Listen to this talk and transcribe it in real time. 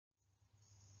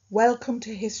Welcome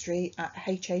to History at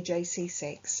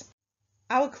HAJC6.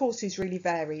 Our course is really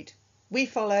varied. We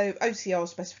follow OCR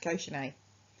Specification A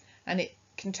and it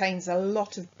contains a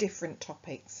lot of different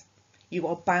topics. You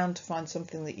are bound to find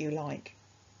something that you like.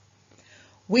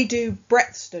 We do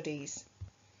breadth studies.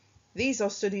 These are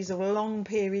studies of long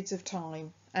periods of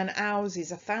time, and ours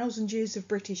is 1,000 years of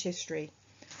British history,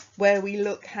 where we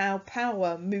look how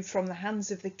power moved from the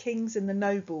hands of the kings and the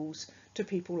nobles to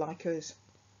people like us.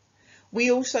 We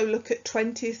also look at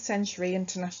 20th century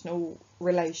international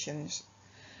relations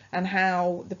and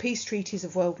how the peace treaties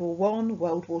of World War I,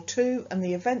 World War II and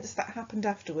the events that happened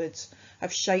afterwards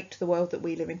have shaped the world that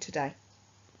we live in today.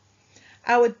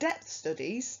 Our depth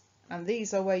studies, and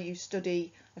these are where you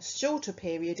study a shorter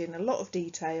period in a lot of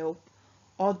detail,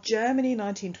 are Germany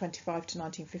 1925 to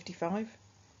 1955,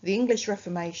 the English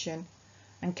Reformation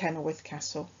and Kenilworth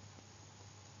Castle.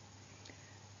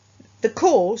 The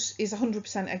course is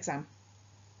 100% exam.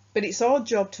 But it's our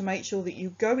job to make sure that you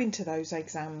go into those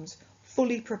exams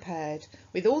fully prepared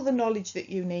with all the knowledge that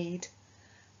you need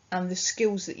and the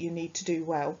skills that you need to do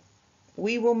well.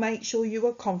 We will make sure you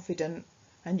are confident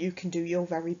and you can do your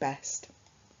very best.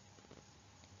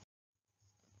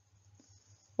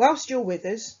 Whilst you're with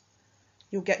us,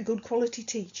 you'll get good quality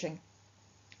teaching,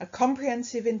 a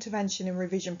comprehensive intervention and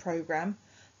revision programme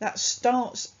that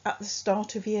starts at the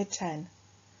start of year 10.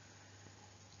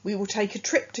 We will take a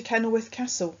trip to Kenilworth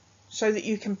Castle so that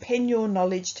you can pin your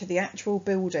knowledge to the actual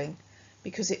building,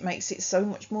 because it makes it so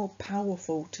much more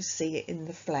powerful to see it in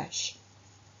the flesh.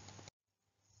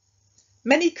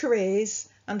 Many careers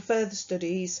and further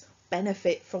studies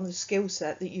benefit from the skill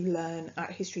set that you learn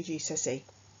at History GCSE.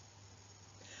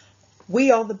 We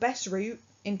are the best route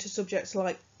into subjects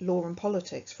like law and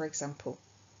politics, for example.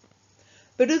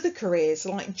 But other careers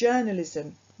like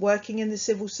journalism, working in the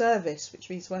civil service, which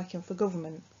means working for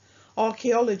government,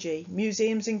 archaeology,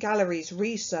 museums and galleries,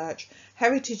 research,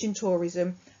 heritage and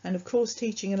tourism, and of course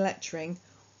teaching and lecturing,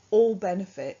 all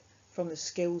benefit from the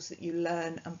skills that you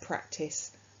learn and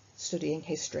practice studying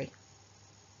history.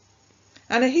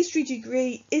 And a history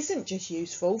degree isn't just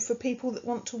useful for people that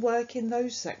want to work in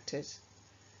those sectors.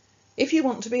 If you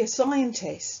want to be a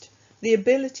scientist, the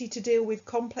ability to deal with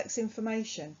complex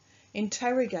information,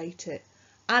 interrogate it,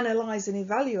 analyse and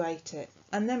evaluate it,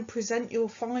 and then present your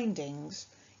findings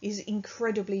is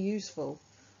incredibly useful,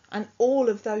 and all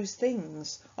of those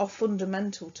things are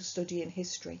fundamental to studying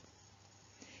history.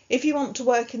 If you want to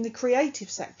work in the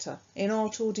creative sector, in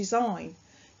art or design,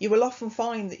 you will often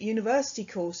find that university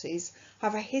courses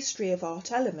have a history of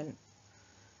art element.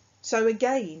 So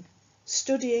again,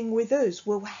 studying with us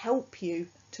will help you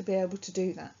to be able to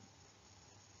do that.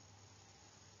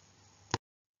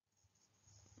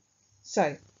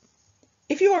 So,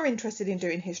 if you are interested in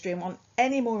doing history and want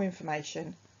any more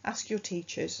information, ask your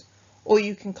teachers, or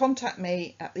you can contact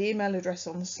me at the email address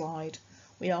on the slide.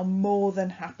 We are more than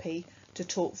happy to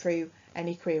talk through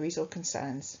any queries or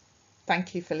concerns.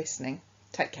 Thank you for listening.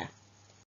 Take care.